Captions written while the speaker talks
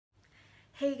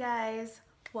Hey guys,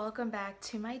 welcome back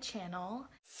to my channel.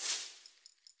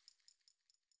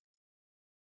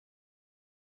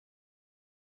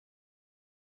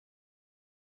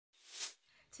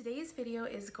 Today's video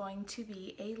is going to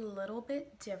be a little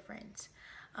bit different.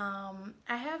 I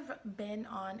have been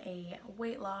on a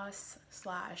weight loss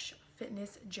slash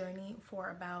fitness journey for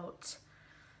about,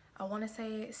 I want to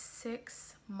say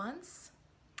 6 months,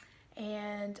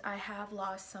 and I have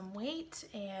lost some weight,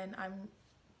 and I'm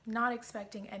not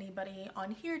expecting anybody on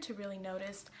here to really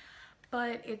notice,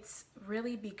 but it's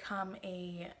really become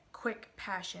a quick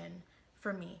passion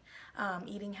for me.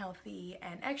 Eating healthy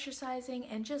and exercising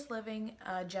and just living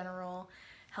a general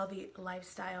healthy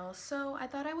lifestyle. So I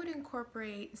thought I would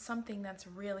incorporate something that's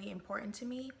really important to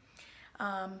me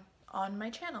on my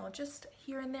channel, just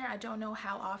here and there. I don't know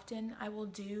how often I will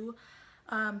do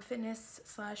fitness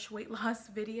slash weight loss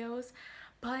videos,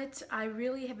 but I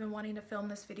really have been wanting to film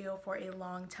this video for a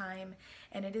long time,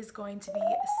 and it is going to be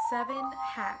 7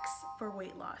 hacks for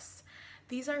weight loss.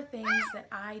 These are things that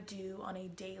I do on a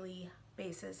daily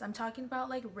basis. I'm talking about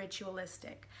like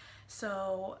ritualistic.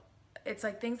 So it's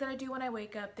like things that I do when I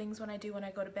wake up, things when I do when I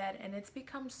go to bed, and it's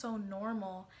become so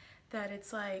normal that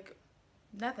it's like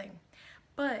nothing.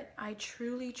 But I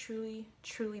truly, truly,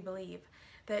 truly believe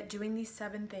that doing these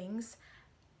 7 things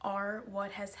are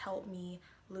what has helped me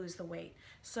lose the weight.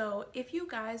 So if you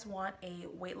guys want a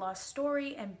weight loss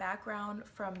story and background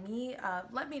from me,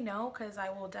 let me know, because I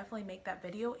will definitely make that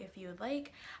video if you would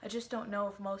like. I just don't know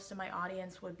if most of my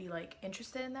audience would be like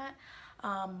interested in that,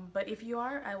 but if you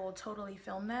are, I will totally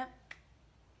film that,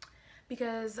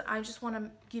 because I just want to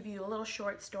give you a little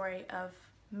short story of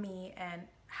me and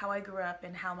how I grew up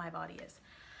and how my body is.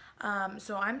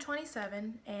 So I'm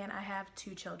 27 and I have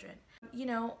 2 children. You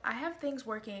know, I have things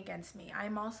working against me.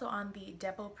 I'm also on the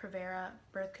Depo-Provera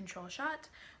birth control shot,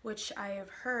 which I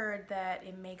have heard that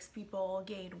it makes people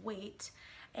gain weight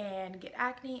and get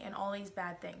acne and all these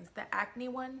bad things. The acne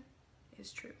one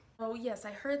is true. Oh yes,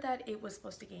 I heard that it was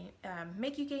supposed to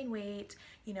make you gain weight.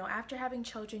 You know, after having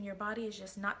children, your body is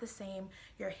just not the same.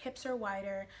 Your hips are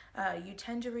wider. You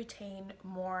tend to retain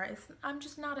more. I'm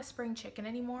just not a spring chicken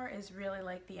anymore is really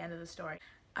like the end of the story.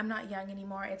 I'm not young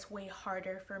anymore. It's way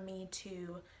harder for me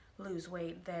to lose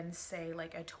weight than say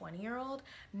like a 20-year-old.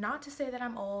 Not to say that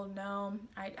I'm old, no.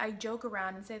 I joke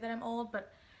around and say that I'm old,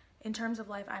 but in terms of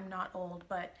life, I'm not old.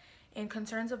 But in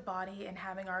concerns of body and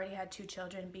having already had 2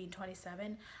 children, being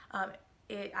 27,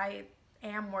 I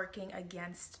am working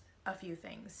against a few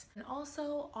things. And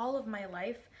also, all of my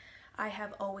life, I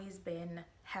have always been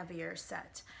heavier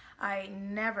set. I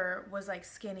never was like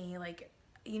skinny, like,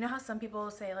 you know how some people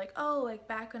say like, oh, like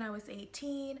back when I was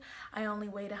 18, I only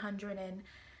weighed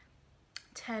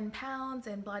 110 pounds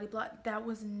and blah, blah. That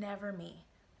was never me,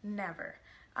 never.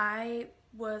 I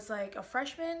was like a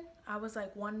freshman, I was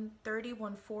like 130,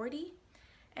 140,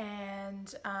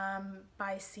 and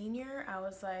by senior, I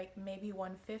was like maybe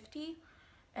 150,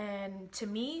 and to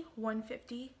me,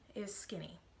 150 is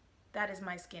skinny. That is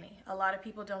my skinny. A lot of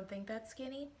people don't think that's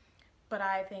skinny, but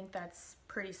I think that's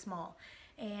pretty small.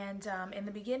 And in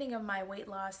the beginning of my weight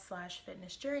loss slash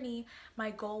fitness journey,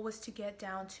 my goal was to get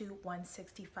down to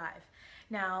 165.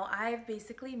 Now, I've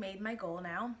basically made my goal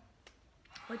now,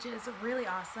 which is really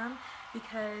awesome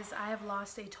because I have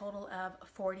lost a total of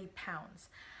 40 pounds.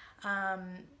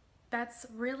 That's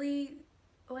really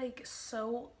like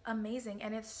so amazing,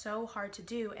 and it's so hard to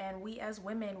do. And we as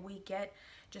women, we get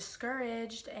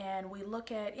discouraged and we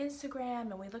look at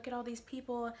Instagram and we look at all these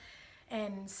people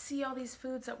and see all these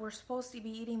foods that we're supposed to be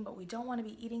eating, but we don't want to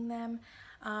be eating them.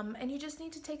 And you just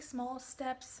need to take small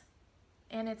steps,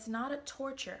 and it's not a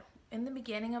torture. In the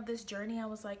beginning of this journey, I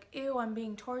was like, ew, I'm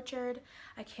being tortured.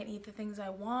 I can't eat the things I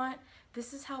want.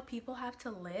 This is how people have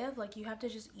to live. Like, you have to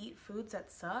just eat foods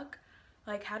that suck.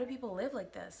 Like, how do people live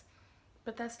like this?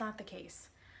 But that's not the case.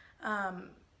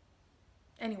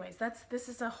 Anyways, this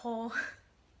is a whole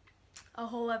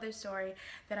other story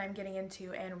that I'm getting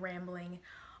into and rambling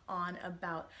on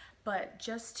about. But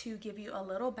just to give you a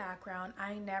little background,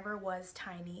 I never was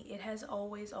tiny. It has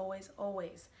always, always,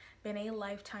 always been a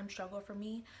lifetime struggle for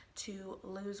me to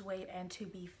lose weight and to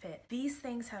be fit. These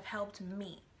things have helped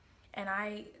me, and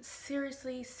I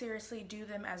seriously, seriously do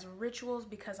them as rituals,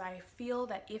 because I feel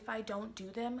that if I don't do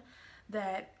them,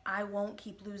 that I won't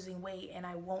keep losing weight and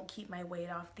I won't keep my weight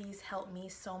off. These help me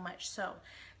so much. So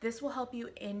this will help you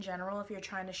in general if you're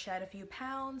trying to shed a few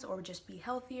pounds or just be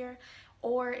healthier,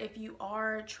 Or if you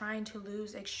are trying to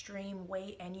lose extreme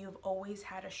weight and you've always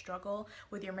had a struggle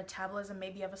with your metabolism,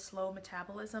 maybe you have a slow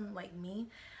metabolism like me,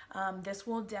 this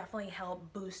will definitely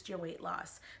help boost your weight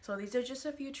loss. So these are just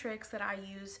a few tricks that I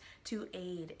use to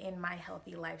aid in my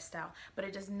healthy lifestyle, but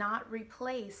it does not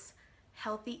replace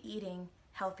healthy eating,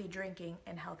 healthy drinking,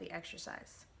 and healthy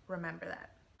exercise. Remember that.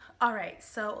 All right,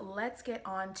 so let's get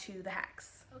on to the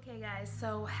hacks. Okay guys,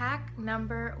 so hack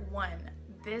number 1.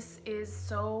 This is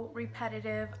so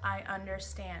repetitive, I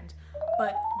understand,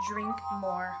 but drink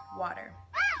more water.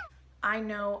 I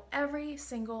know every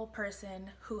single person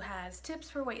who has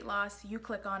tips for weight loss, you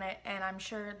click on it and I'm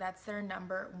sure that's their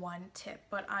number 1 tip,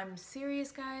 but I'm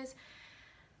serious guys,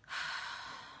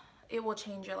 it will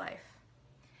change your life.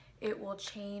 It will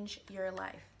change your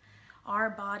life.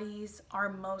 Our bodies are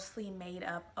mostly made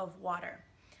up of water.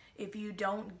 If you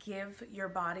don't give your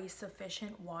body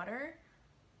sufficient water,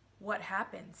 what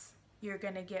happens? You're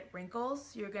gonna get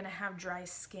wrinkles, you're gonna have dry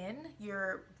skin,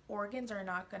 your organs are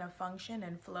not gonna function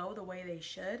and flow the way they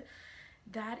should.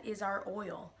 That is our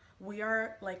oil. We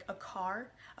are like a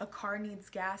car. A car needs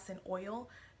gas and oil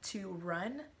to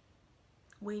run.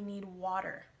 We need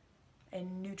water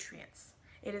and nutrients.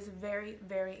 It is very,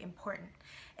 very important.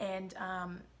 And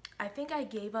I think I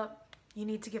gave up, you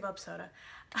need to give up soda.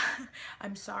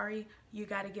 I'm sorry, you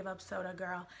gotta give up soda,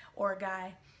 girl or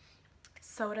guy.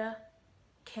 Soda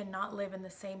cannot live in the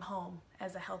same home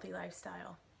as a healthy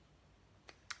lifestyle.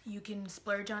 You can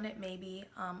splurge on it maybe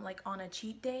like on a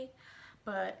cheat day,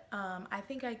 but I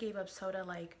think I gave up soda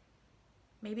like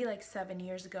maybe like 7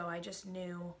 years ago. I just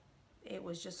knew it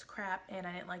was just crap and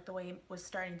I didn't like the way it was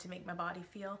starting to make my body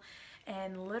feel.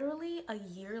 And literally a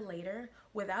year later,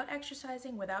 without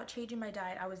exercising, without changing my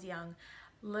diet, I was young,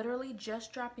 literally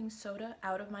just dropping soda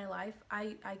out of my life.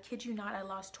 I kid you not, I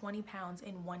lost 20 pounds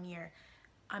in 1 year.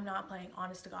 I'm not playing,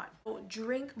 honest to God. So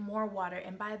drink more water,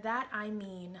 and by that I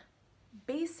mean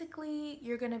basically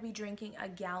you're gonna be drinking a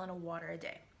gallon of water a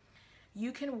day.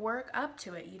 You can work up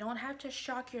to it. You don't have to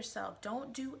shock yourself.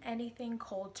 Don't do anything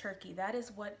cold turkey. That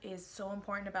is what is so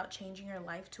important about changing your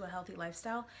life to a healthy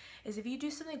lifestyle, is if you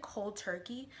do something cold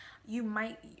turkey, you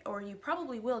might, or you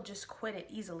probably will just quit it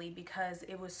easily because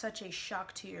it was such a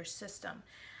shock to your system.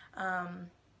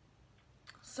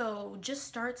 So just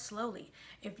start slowly.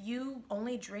 If you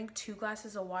only drink 2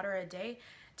 glasses of water a day,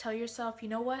 tell yourself, you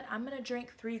know what, I'm gonna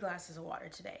drink 3 glasses of water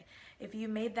today. If you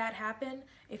made that happen,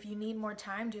 if you need more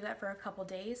time, do that for a couple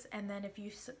days. And then if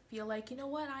you feel like, you know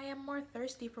what, I am more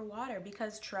thirsty for water,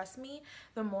 because trust me,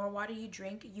 the more water you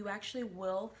drink, you actually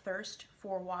will thirst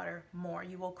for water more.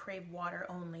 You will crave water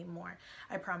only more,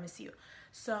 I promise you.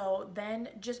 So then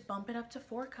just bump it up to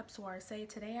 4 cups of water. Say,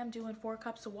 today I'm doing 4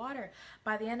 cups of water.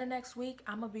 By the end of next week,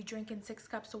 I'm gonna be drinking 6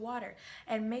 cups of water.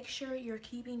 And make sure you're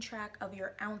keeping track of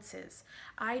your ounces.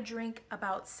 I drink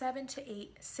about 7 to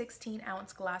 8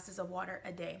 16-ounce glasses of water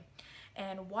a day.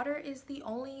 And water is the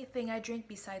only thing I drink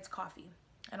besides coffee.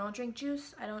 I don't drink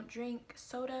juice, I don't drink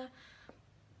soda,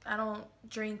 I don't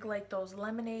drink like those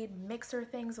lemonade mixer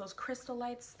things, those Crystal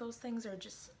Lights. Those things are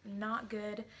just not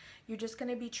good. You're just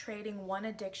gonna be trading one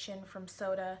addiction from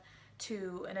soda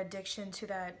to an addiction to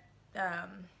that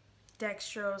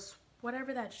dextrose,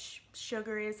 whatever that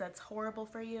sugar is that's horrible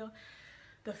for you,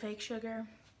 the fake sugar.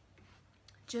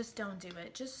 Just don't do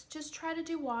it. Just try to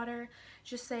do water.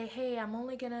 Just say, hey, I'm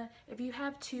only gonna, if you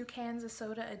have 2 cans of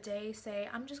soda a day, say,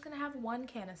 I'm just gonna have 1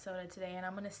 can of soda today and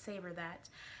I'm gonna savor that.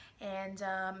 And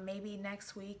maybe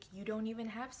next week you don't even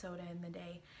have soda in the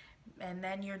day. And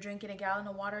then you're drinking a gallon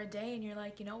of water a day and you're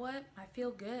like, you know what? I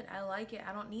feel good. I like it.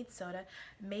 I don't need soda.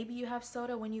 Maybe you have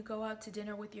soda when you go out to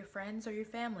dinner with your friends or your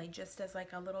family, just as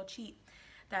like a little cheat.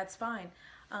 That's fine.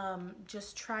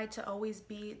 Just try to always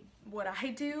be, what I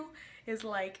do is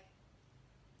like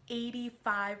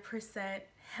 85%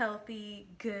 healthy,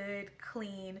 good,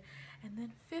 clean, and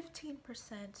then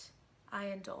 15% I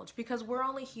indulge, because we're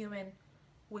only human.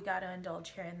 We gotta indulge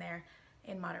here and there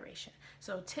in moderation.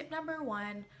 So tip number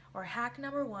 1, or hack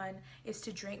number 1, is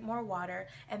to drink more water.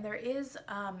 And there is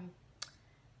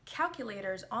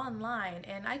calculators online,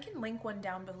 and I can link one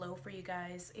down below for you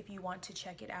guys if you want to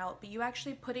check it out. But you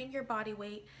actually put in your body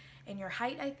weight and your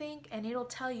height, I think, and it'll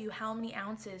tell you how many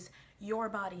ounces your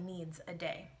body needs a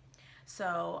day.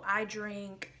 So I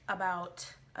drink about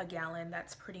a gallon.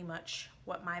 That's pretty much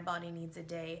what my body needs a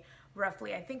day,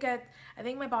 roughly. I think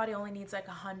my body only needs like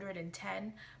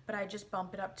 110, but I just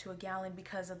bump it up to a gallon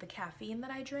because of the caffeine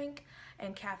that I drink,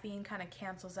 and caffeine kind of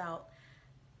cancels out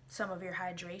some of your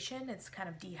hydration. It's kind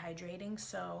of dehydrating,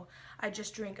 so I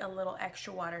just drink a little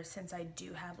extra water since I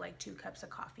do have like 2 cups of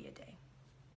coffee a day.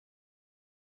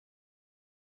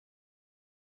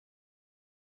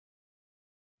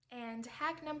 And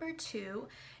hack number 2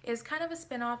 is kind of a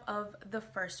spin-off of the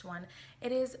first one.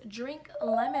 It is drink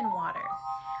lemon water.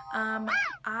 Um,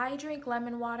 I drink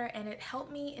lemon water and it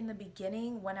helped me in the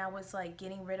beginning when I was like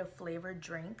getting rid of flavored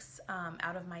drinks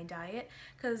out of my diet,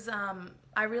 because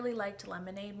I really liked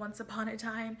lemonade once upon a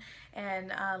time,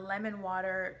 and lemon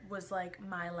water was like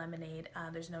my lemonade.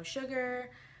 There's no sugar,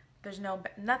 there's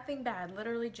nothing bad,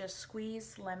 literally just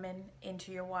squeeze lemon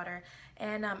into your water,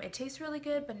 and it tastes really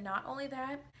good. But not only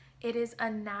that, it is a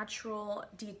natural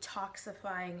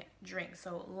detoxifying drink.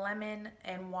 So lemon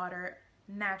and water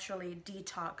naturally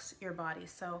detox your body.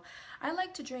 So I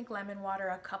like to drink lemon water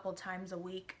a couple times a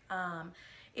week.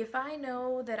 If I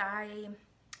know that I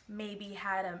maybe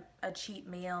had a cheat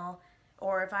meal,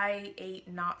 or if I ate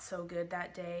not so good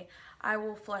that day, I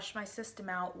will flush my system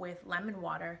out with lemon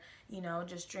water. You know,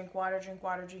 just drink water, drink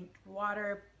water, drink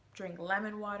water, drink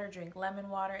lemon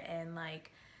water, and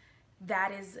like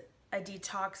that is a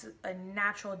detox, a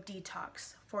natural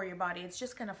detox for your body. It's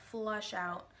just gonna flush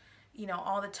out, you know,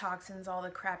 all the toxins, all the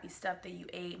crappy stuff that you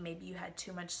ate. Maybe you had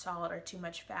too much salt or too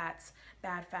much fats,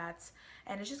 bad fats,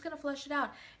 and it's just gonna flush it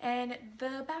out. And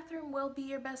the bathroom will be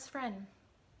your best friend.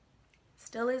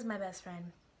 Still is my best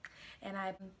friend. And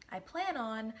I plan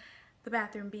on the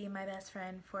bathroom being my best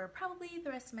friend for probably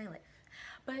the rest of my life.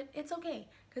 But it's okay,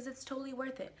 because it's totally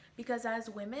worth it. Because as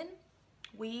women,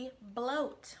 we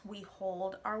bloat. We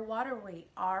hold our water weight.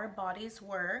 Our bodies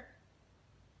were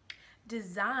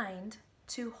designed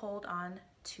to hold on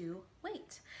to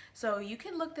weight. So you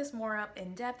can look this more up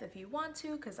in depth if you want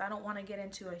to, because I don't want to get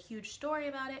into a huge story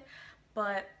about it,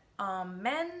 but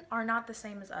men are not the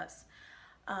same as us.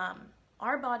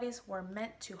 Our bodies were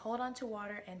meant to hold on to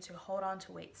water and to hold on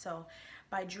to weight. So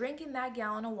by drinking that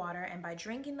gallon of water and by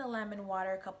drinking the lemon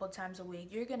water a couple of times a week,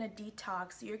 you're gonna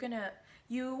detox.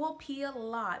 You will pee a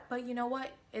lot, but you know what?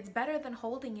 It's better than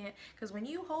holding it, because when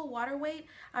you hold water weight,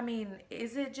 I mean,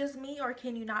 is it just me, or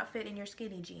can you not fit in your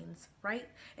skinny jeans, right?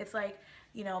 It's like,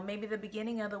 you know, maybe the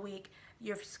beginning of the week,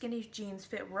 your skinny jeans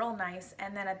fit real nice,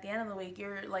 and then at the end of the week,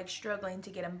 you're like struggling to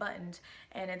get them buttoned,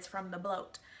 and it's from the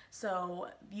bloat. So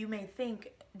you may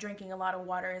think drinking a lot of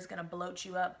water is gonna bloat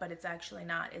you up, but it's actually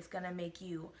not. It's gonna make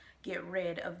you get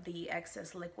rid of the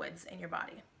excess liquids in your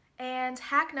body. And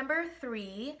hack number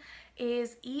 3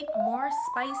 is eat more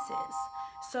spices.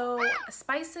 So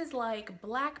spices like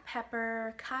black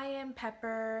pepper, cayenne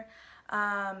pepper,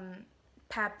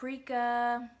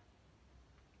 paprika,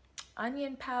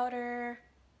 onion powder,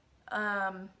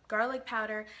 garlic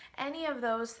powder, any of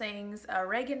those things,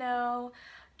 oregano.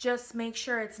 Just make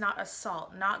sure it's not a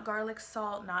salt, not garlic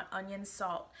salt, not onion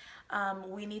salt.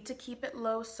 We need to keep it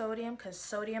low sodium, because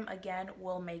sodium, again,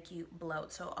 will make you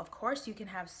bloat. So of course you can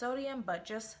have sodium, but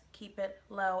just keep it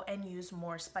low and use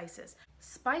more spices.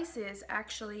 Spices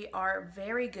actually are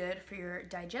very good for your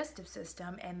digestive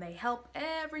system, and they help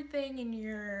everything in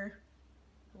your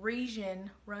region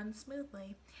run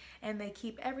smoothly, and they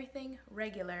keep everything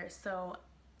regular. So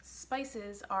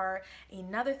spices are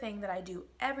another thing that I do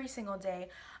every single day.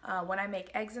 When I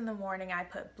make eggs in the morning, I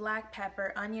put black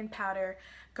pepper, onion powder,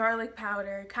 garlic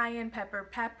powder, cayenne pepper,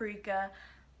 paprika,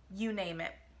 you name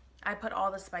it. I put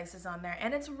all the spices on there,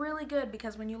 and it's really good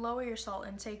because when you lower your salt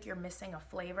intake, you're missing a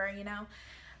flavor, you know?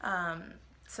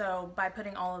 So by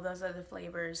putting all of those other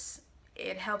flavors,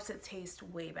 it helps it taste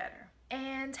way better.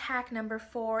 And hack number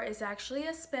 4 is actually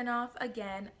a spin-off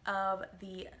again of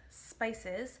the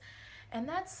spices, and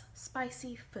that's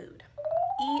spicy food.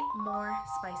 Eat more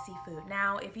spicy food.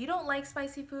 Now, if you don't like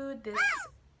spicy food, this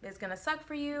is gonna suck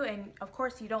for you, and of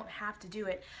course you don't have to do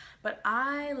it, but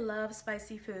I love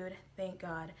spicy food, thank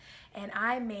God, and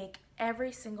I make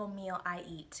every single meal I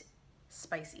eat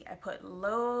spicy. I put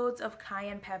loads of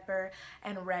cayenne pepper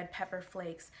and red pepper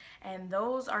flakes, and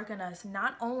those are gonna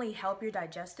not only help your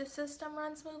digestive system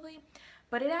run smoothly,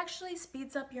 but it actually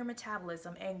speeds up your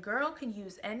metabolism, and girl can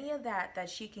use any of that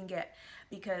she can get,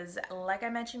 because like I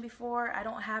mentioned before, I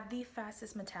don't have the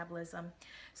fastest metabolism.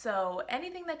 So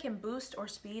anything that can boost or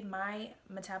speed my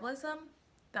metabolism,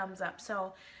 thumbs up.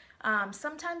 So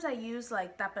sometimes I use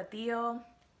like tapatio,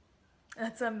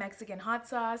 that's a Mexican hot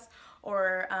sauce,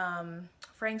 or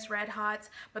Frank's Red Hots,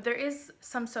 but there is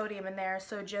some sodium in there,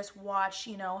 so just watch,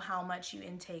 you know, how much you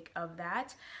intake of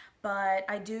that. But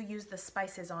I do use the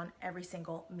spices on every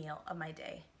single meal of my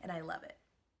day, and I love it.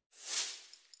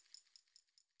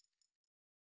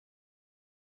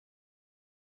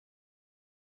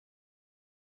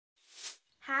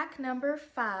 Hack number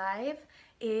 5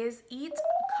 is eat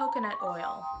coconut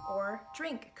oil or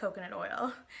drink coconut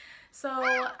oil. So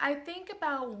I think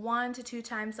about 1 to 2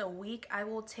 times a week I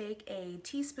will take a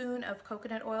teaspoon of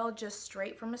coconut oil just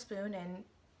straight from a spoon and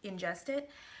ingest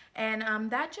it. And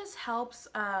that just helps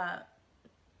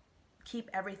keep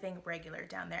everything regular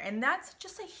down there. And that's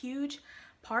just a huge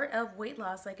part of weight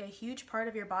loss. Like a huge part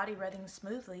of your body running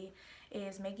smoothly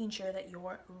is making sure that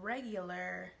you're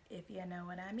regular, if you know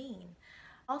what I mean.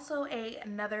 Also,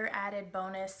 another added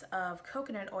bonus of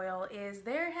coconut oil is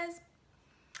there has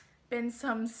been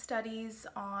some studies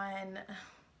on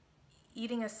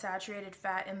eating a saturated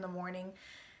fat in the morning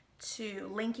to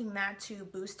linking that to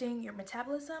boosting your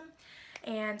metabolism.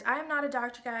 And I'm not a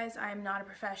doctor, guys. I'm not a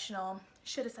professional.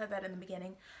 Should have said that in the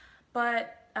beginning.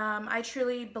 But I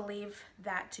truly believe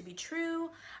that to be true.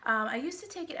 I used to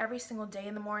take it every single day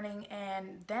in the morning,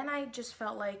 and then I just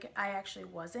felt like I actually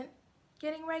wasn't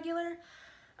getting regular.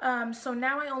 So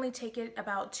now I only take it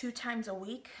about 2 times a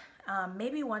week,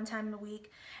 maybe 1 time a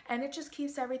week, and it just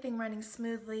keeps everything running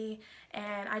smoothly,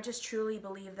 and I just truly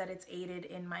believe that it's aided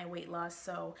in my weight loss.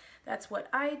 So that's what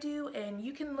I do, and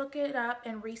you can look it up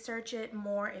and research it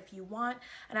more if you want,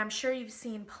 and I'm sure you've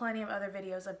seen plenty of other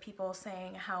videos of people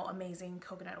saying how amazing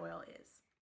coconut oil is.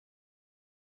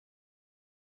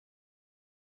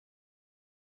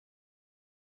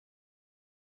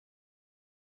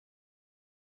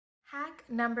 Hack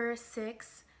number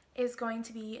 6 is going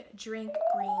to be drink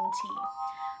green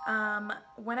tea.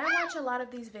 When I watch a lot of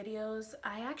these videos,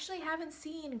 I actually haven't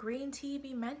seen green tea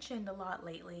be mentioned a lot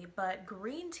lately, but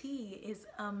green tea is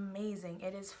amazing.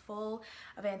 It is full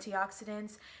of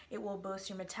antioxidants, it will boost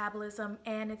your metabolism,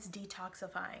 and it's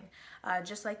detoxifying.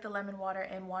 Just like the lemon water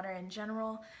and water in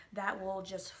general, that will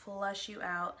just flush you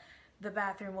out. The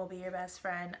bathroom will be your best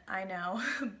friend, I know,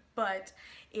 but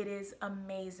it is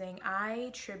amazing. I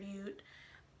attribute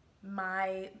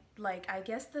my, like, I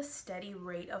guess the steady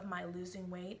rate of my losing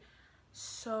weight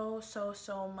so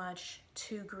much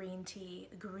to green tea.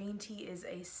 Green tea is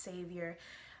a savior.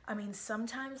 I mean,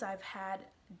 sometimes I've had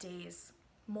days,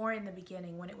 more in the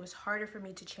beginning when it was harder for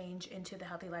me to change into the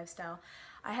healthy lifestyle.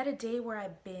 I had a day where I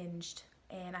binged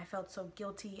and I felt so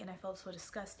guilty and I felt so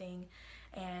disgusting,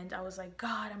 and I was like,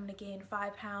 God, I'm gonna gain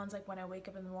 5 pounds. Like when I wake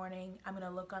up in the morning, I'm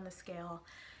gonna look on the scale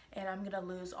and I'm gonna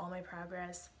lose all my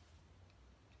progress.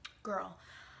 Girl,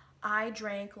 I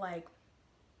drank like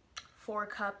 4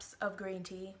 cups of green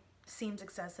tea. Seems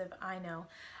excessive, I know.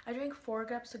 I drank 4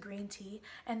 cups of green tea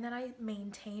and then I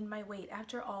maintained my weight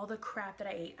after all the crap that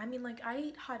I ate. I mean, like, I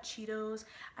ate hot Cheetos,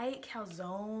 I ate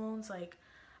calzones, like,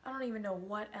 I don't even know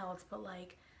what else, but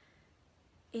like,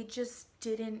 it just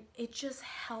didn't, it just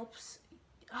helps.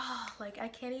 Oh, like, I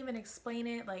can't even explain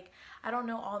it. Like, I don't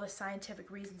know all the scientific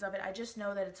reasons of it. I just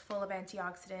know that it's full of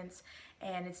antioxidants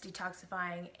and it's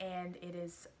detoxifying and it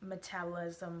is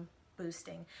metabolism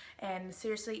boosting. And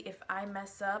seriously, if I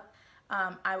mess up,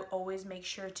 I always make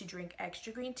sure to drink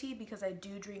extra green tea because I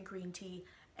do drink green tea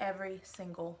every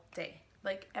single day.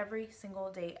 Like every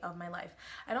single day of my life.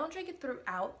 I don't drink it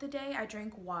throughout the day. I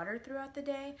drink water throughout the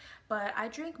day, but I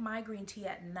drink my green tea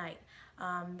at night.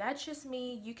 That's just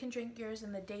me. You can drink yours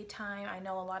in the daytime. I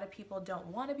know a lot of people don't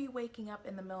want to be waking up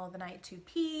in the middle of the night to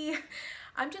pee.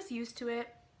 I'm just used to it.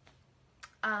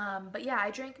 But yeah, I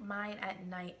drink mine at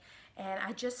night, and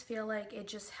I just feel like it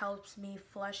just helps me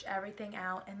flush everything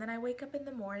out. And then I wake up in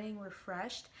the morning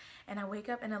refreshed, and I wake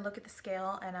up and I look at the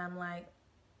scale and I'm like,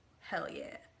 hell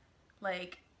yeah.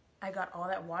 Like, I got all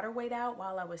that water weight out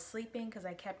while I was sleeping because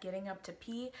I kept getting up to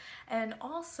pee. And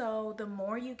also, the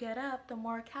more you get up, the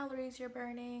more calories you're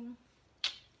burning.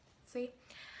 See?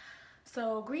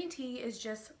 So green tea is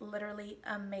just literally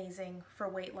amazing for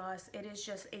weight loss. It is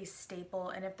just a staple.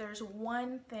 And if there's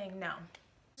one thing, no,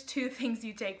 there's 2 things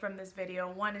you take from this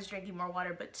video. One is drinking more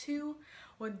water, but 2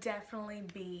 would definitely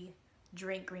be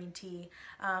drink green tea.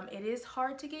 It is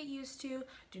hard to get used to.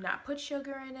 Do not put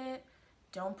sugar in it.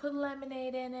 Don't put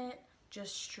lemonade in it,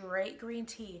 just straight green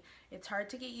tea. It's hard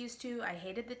to get used to. I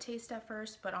hated the taste at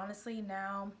first, but honestly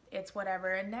now it's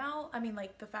whatever. And now, I mean,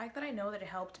 like, the fact that I know that it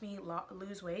helped me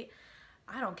lose weight,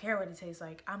 I don't care what it tastes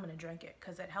like. I'm gonna drink it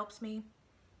because it helps me,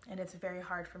 and it's very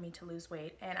hard for me to lose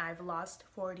weight. And I've lost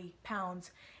 40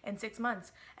 pounds in 6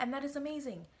 months, and that is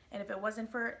amazing. And if it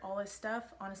wasn't for all this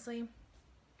stuff, honestly,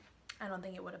 I don't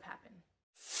think it would have happened.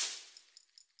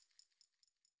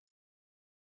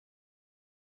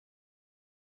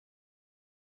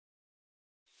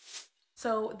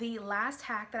 So the last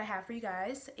hack that I have for you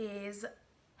guys is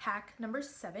hack number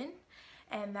 7,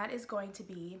 and that is going to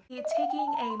be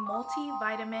taking a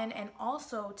multivitamin and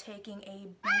also taking a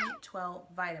B12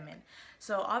 vitamin.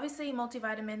 So obviously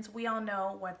multivitamins, we all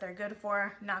know what they're good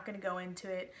for, not going to go into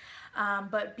it,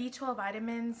 but B12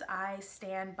 vitamins I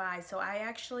stand by. So I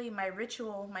actually, my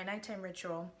ritual, my nighttime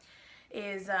ritual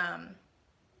is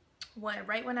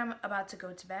right when I'm about to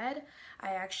go to bed, I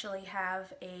actually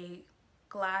have a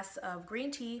glass of green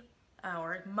tea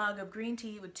or mug of green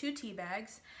tea with 2 tea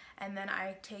bags, and then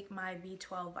I take my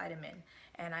B12 vitamin,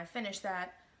 and I finish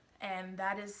that, and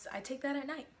that is, I take that at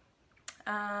night.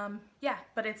 Yeah,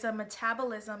 but it's a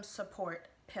metabolism support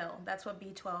pill. That's what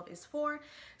B12 is for.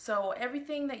 So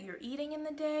everything that you're eating in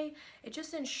the day, it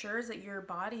just ensures that your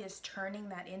body is turning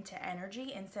that into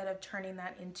energy instead of turning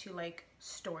that into like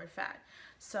stored fat.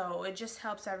 So it just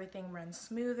helps everything run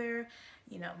smoother.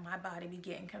 You know, my body be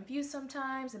getting confused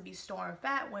sometimes and be storing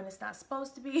fat when it's not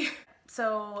supposed to be.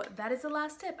 So that is the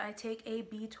last tip. I take a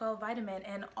B12 vitamin,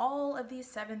 and all of these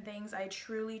 7 things I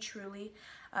truly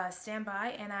stand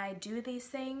by, and I do these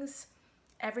things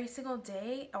every single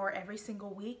day or every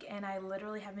single week, and I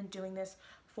literally have been doing this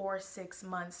for 6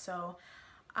 months. So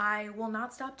I will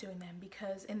not stop doing them,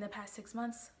 because in the past 6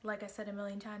 months, like I said a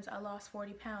million times, I lost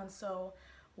 40 pounds. So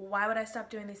why would I stop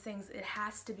doing these things? It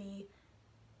has to be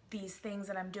these things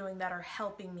that I'm doing that are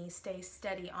helping me stay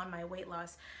steady on my weight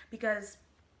loss, because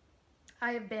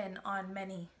I have been on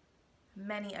many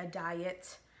a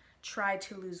diet, tried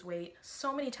to lose weight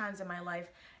so many times in my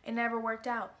life. It never worked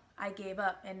out. I gave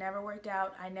up. It never worked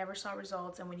out. I never saw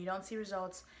results, and when you don't see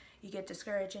results, you get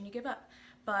discouraged and you give up.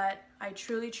 But I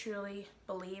truly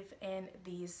believe in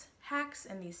these hacks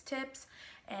and these tips,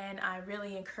 and I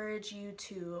really encourage you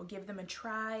to give them a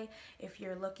try if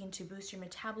you're looking to boost your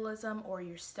metabolism, or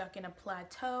you're stuck in a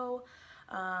plateau,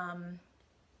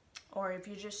 or if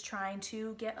you're just trying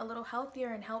to get a little healthier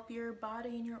and help your body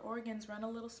and your organs run a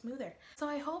little smoother. So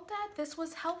I hope that this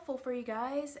was helpful for you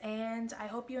guys, and I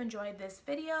hope you enjoyed this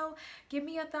video. Give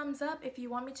me a thumbs up if you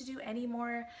want me to do any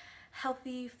more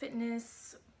healthy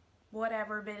fitness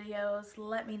whatever videos.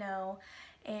 Let me know,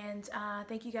 and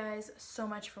thank you guys so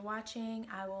much for watching.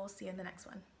 I will see you in the next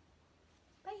one.